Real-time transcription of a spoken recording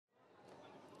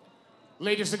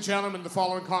Ladies and gentlemen, the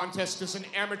following contest is an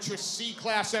amateur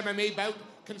C-class MMA bout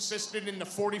consisted in the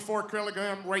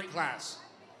 44-kilogram weight class.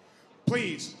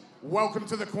 Please, welcome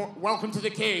to the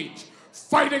cage.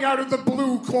 Fighting out of the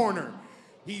blue corner.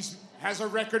 He has a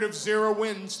record of 0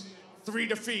 wins, 3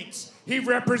 defeats. He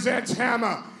represents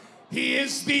HAMMA. He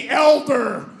is the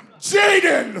elder,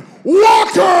 Jayden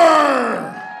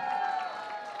Walker!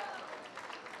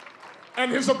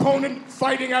 And his opponent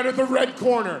fighting out of the red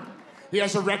corner. He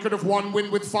has a record of 1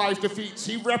 win with 5 defeats.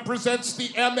 He represents the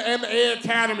MMA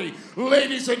Academy.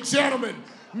 Ladies and gentlemen,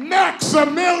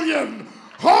 Maxmilian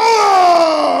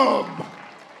Holub!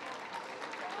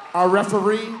 Our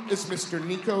referee is Mr.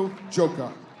 Nico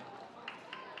Joka.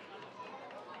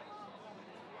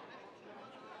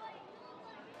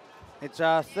 It's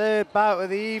our 3rd bout of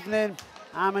the evening,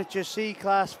 amateur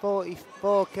C-class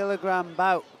 44-kilogram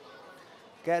bout.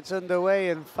 Gets underway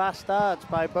and fast starts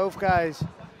by both guys.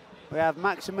 We have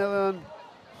Maxmilian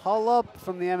Holub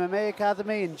from the MMA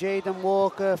Academy and Jayden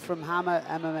Walker from HAMMA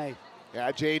MMA.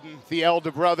 Yeah, Jayden, the elder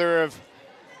brother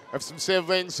of some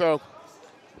siblings, so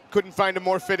couldn't find a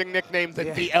more fitting nickname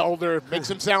than the elder. Makes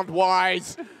him sound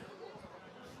wise.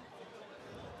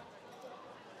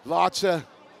 Lots of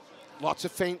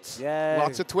feints,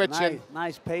 lots of twitching.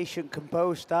 Nice patient,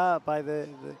 composed start by the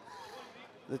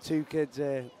two kids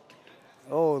there.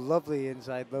 Oh, lovely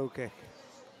inside low kick.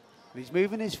 He's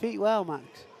moving his feet well, Max.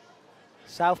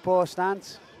 Southpaw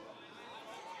stance.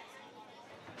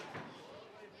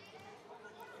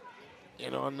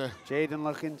 In on the Jayden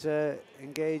looking to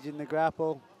engage in the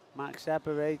grapple. Max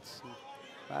separates.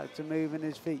 Back to moving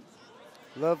his feet.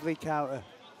 Lovely counter.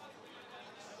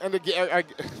 And again,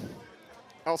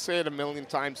 I'll say it a million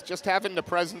times, just having the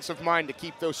presence of mind to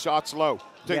keep those shots low,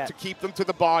 to keep them to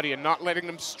the body and not letting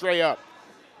them stray up.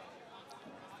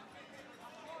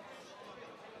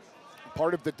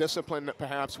 Part of the discipline that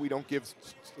perhaps we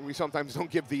sometimes don't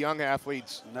give the young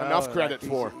athletes enough credit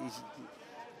for.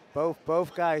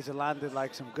 Both guys have landed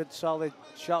like some good solid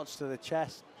shots to the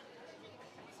chest.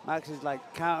 Max is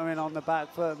like countering on the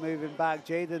back foot, moving back.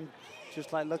 Jayden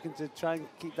just like looking to try and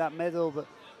keep that middle, but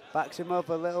backs him up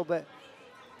a little bit.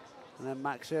 And then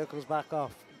Max circles back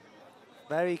off.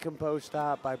 Very composed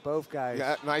start by both guys.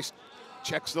 Yeah, nice.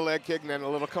 Checks the leg kick and then a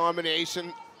little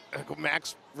combination.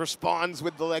 Max responds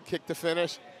with the leg kick to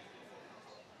finish.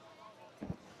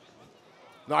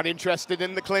 Not interested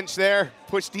in the clinch there.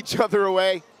 Pushed each other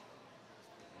away.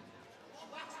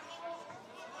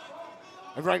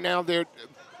 And right now,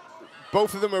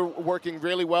 both of them are working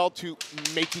really well to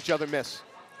make each other miss.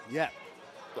 Yeah.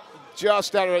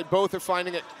 Just out of right. Both are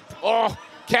finding it. Oh,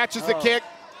 catches the kick.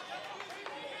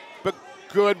 But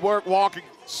good work walking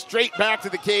straight back to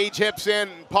the cage, hips in,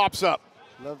 and pops up.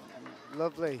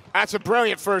 Lovely. That's a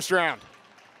brilliant first round.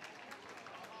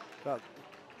 Got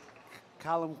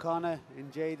Callum Connor in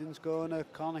Jayden's corner,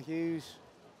 Connor Hughes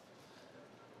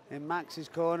in Max's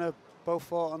corner. Both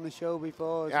fought on the show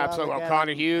before as absolutely. well.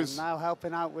 Connor Hughes. And now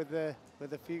helping out with the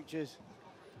futures.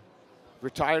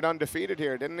 Retired undefeated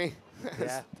here, didn't he?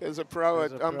 Yeah. As a pro.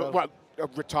 Well,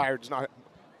 retired is not.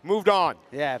 Moved on.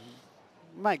 Yeah.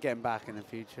 Might get him back in the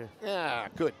future. Yeah,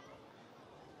 good.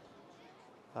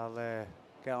 I'll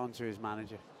get on to his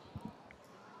manager.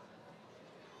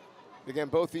 Again,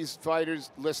 both these fighters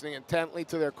listening intently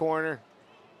to their corner.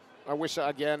 I wish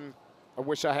I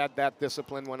had that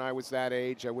discipline when I was that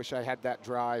age. I wish I had that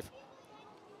drive.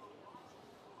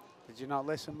 Did you not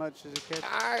listen much as a kid?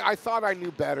 I thought I knew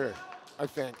better, I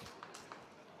think.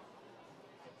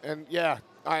 And yeah,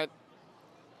 I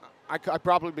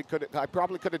probably could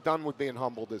have done with being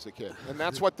humbled as a kid. And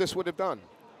that's what this would have done.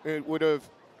 It would have.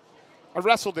 I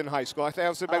wrestled in high school. I think that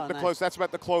was about that's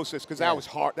about the closest, because that was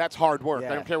hard. That's hard work.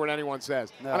 I don't care what anyone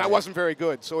says. No, and I wasn't very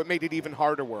good, so it made it even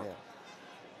harder work. Yeah.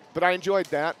 But I enjoyed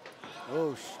that.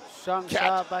 Oh, strong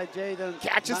shot by Jayden.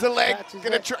 Catches the leg.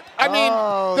 I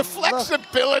mean, the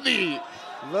flexibility.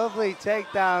 Lovely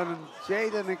takedown. And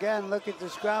Jayden again looking to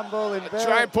scramble and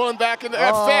try and pull him back in.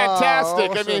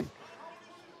 Fantastic. Awesome. I mean,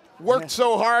 worked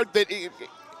so hard that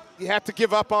you had to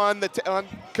give up on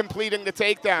completing the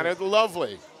takedown. It was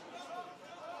lovely.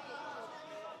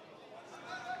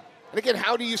 And again,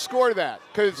 how do you score that?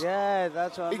 Because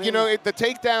that's what I mean. You know, the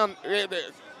takedown.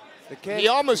 He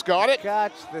almost got it.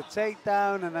 Catch the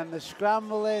takedown and then the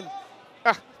scrambling.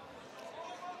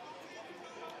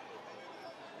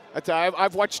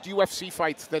 I've watched UFC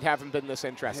fights that haven't been this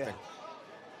interesting. Yeah.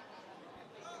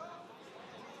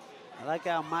 I like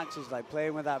how Max is like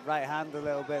playing with that right hand a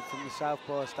little bit from the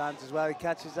southpaw stance as well. He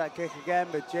catches that kick again,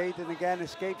 but Jayden again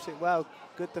escapes it well.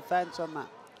 Good defense on that.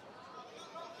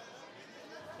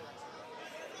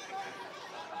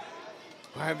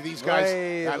 I have these guys,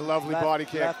 that lovely body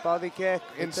kick. Left body kick.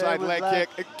 Inside leg kick.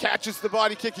 It catches the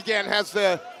body kick again, has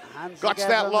the, hands got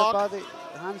that lock.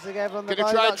 Hands together on the body.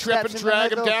 Gonna try and trip and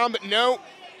drag him down, but no.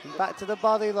 Back to the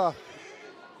body lock.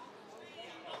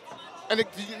 And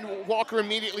Walker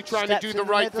immediately trying to do the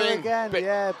right thing. Again,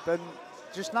 yeah, but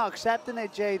just not accepting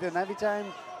it, Jayden. Every time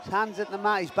his hands at the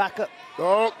mat, he's back up.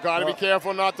 Oh, gotta be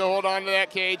careful not to hold on to that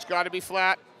cage. Gotta be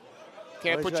flat.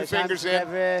 Can't put your fingers in.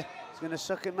 He's gonna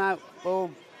suck him out.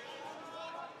 Boom.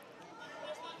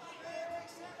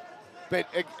 But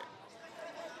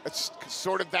it's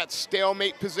sort of that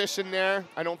stalemate position there.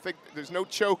 I don't think there's no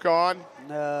choke on.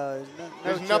 No,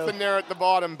 there's nothing there at the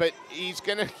bottom. But he's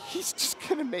just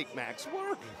gonna make Max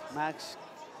work. Max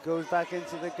goes back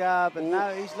into the guard, but now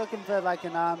he's looking for like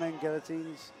an arm in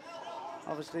guillotines.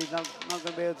 Obviously not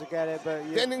gonna be able to get it, but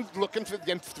then he's looking for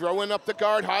throwing up the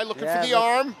guard high, looking for the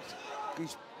arm.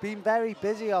 He's been very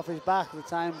busy off his back the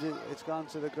times it's gone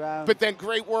to the ground. But then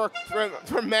great work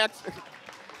from Max.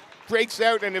 Breaks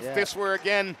out, and if this were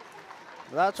again,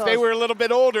 if they were a little bit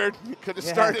older, could have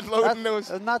started loading those.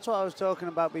 And that's what I was talking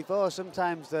about before.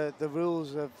 Sometimes the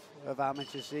rules of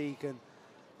amateur C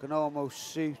can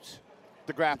almost suit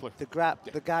the grappler,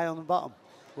 the guy on the bottom,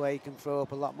 where he can throw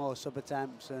up a lot more sub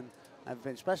attempts and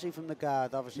everything, especially from the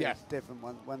guard. Obviously, it's different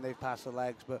when they pass the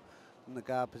legs, but from the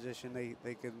guard position,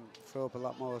 they can throw up a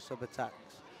lot more sub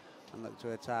attacks and look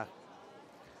to attack.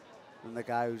 And the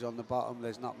guy who's on the bottom,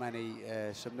 there's not many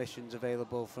submissions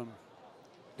available from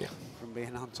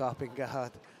being on top in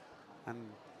guard, and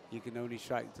you can only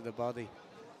strike to the body.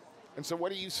 And so,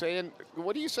 what are you saying?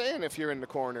 What are you saying if you're in the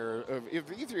corner of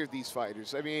either of these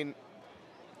fighters? I mean,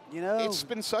 you know, it's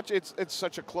been such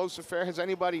a close affair. Has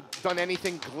anybody done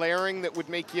anything glaring that would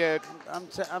make you?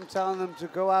 I'm telling them to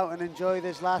go out and enjoy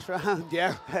this last round.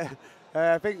 Yeah.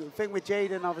 I think with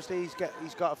Jayden, obviously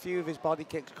he's got a few of his body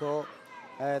kicks caught.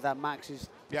 That Max is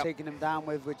taking him down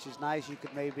with, which is nice. You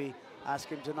could maybe ask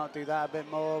him to not do that a bit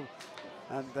more,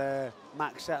 and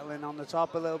Max settling on the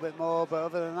top a little bit more. But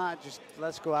other than that, just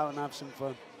let's go out and have some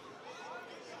fun.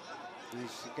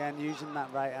 He's again using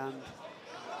that right hand.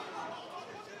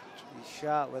 He's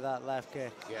sharp with that left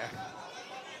kick. Yeah.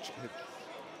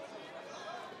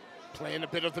 Playing a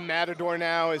bit of the matador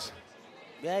now is.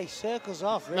 Yeah, he circles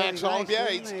off really Max Holub,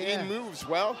 he moves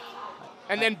well.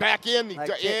 And then back in, in and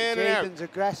out. Jayden's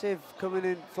aggressive, coming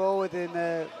in forward in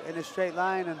a straight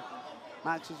line, and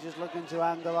Max is just looking to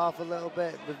angle off a little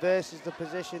bit. Reverses the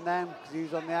position then, because he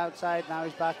was on the outside, now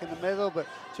he's back in the middle, but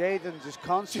Jayden just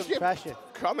constant pressure.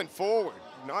 Coming forward,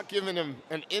 not giving him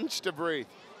an inch to breathe.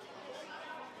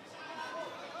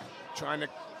 Trying to,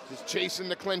 just chasing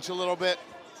the clinch a little bit,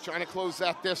 trying to close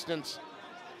that distance.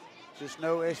 Just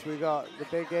notice we got the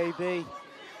big AB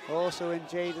also in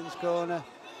Jayden's corner.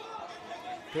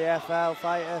 PFL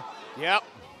fighter. Yep.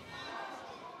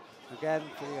 Again,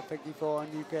 I think he fought on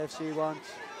UKFC once.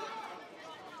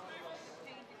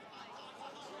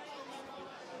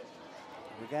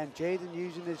 Again, Jayden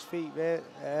using his feet,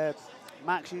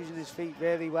 Max using his feet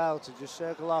really well to just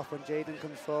circle off when Jayden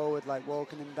comes forward, like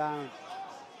walking him down.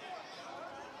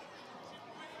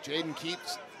 Jayden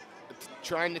keeps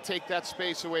trying to take that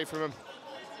space away from him.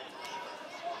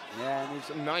 Yeah, and he's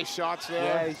some nice shots there.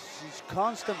 Yeah, he's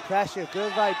constant pressure.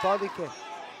 Good right body kick.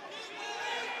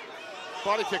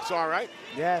 Body kick's all right.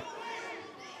 Yeah.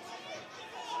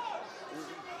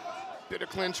 Bit of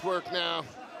clinch work now.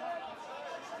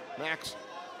 Max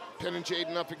pinning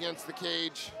Jayden up against the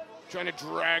cage, trying to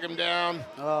drag him down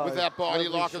with that body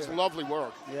lock. It's lovely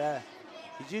work. Yeah.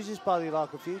 He's used his body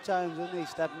lock a few times, hasn't he?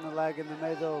 Stepping the leg in the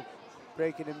middle,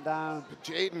 breaking him down. But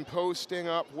Jayden posting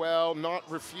up well, not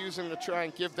refusing to try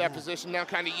and give that position. Now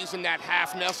kind of using that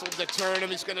half nestle to turn him.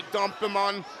 He's going to dump him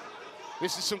on.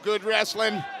 This is some good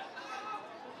wrestling.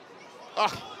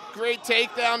 Oh, great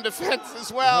takedown defense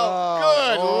as well.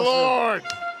 Good awesome. Lord.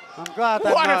 I'm glad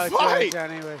that what a fight.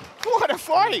 Anyway. What a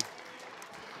fight.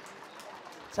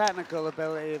 Technical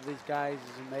ability of these guys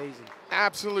is amazing.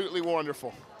 Absolutely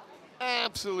wonderful.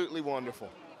 Absolutely wonderful.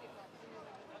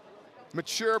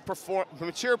 Mature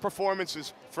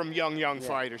performances from young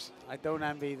fighters. I don't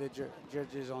envy the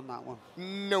judges on that one.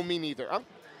 No, me neither.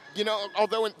 You know,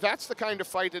 although that's the kind of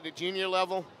fight at a junior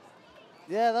level.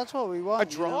 Yeah, that's what we want. A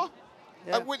draw?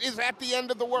 You know? Is that the end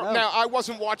of the world? No. Now, I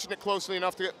wasn't watching it closely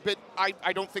enough to, but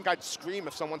I don't think I'd scream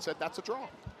if someone said that's a draw.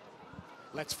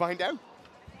 Let's find out.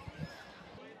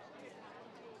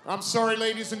 I'm sorry,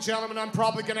 ladies and gentlemen, I'm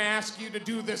probably going to ask you to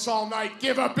do this all night.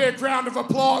 Give a big round of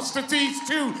applause to these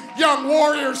two young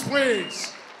warriors,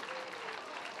 please.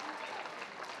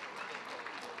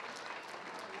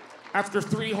 After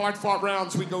 3 hard-fought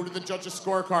rounds, we go to the judges'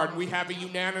 scorecard, and we have a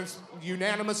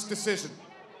unanimous decision.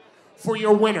 for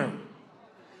your winner.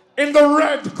 In the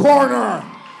red corner,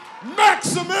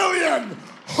 Maxmilian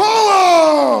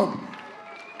Holub!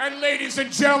 And ladies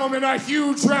and gentlemen, a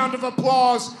huge round of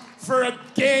applause for a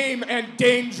game and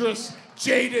dangerous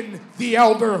Jayden the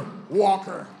Elder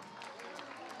Walker.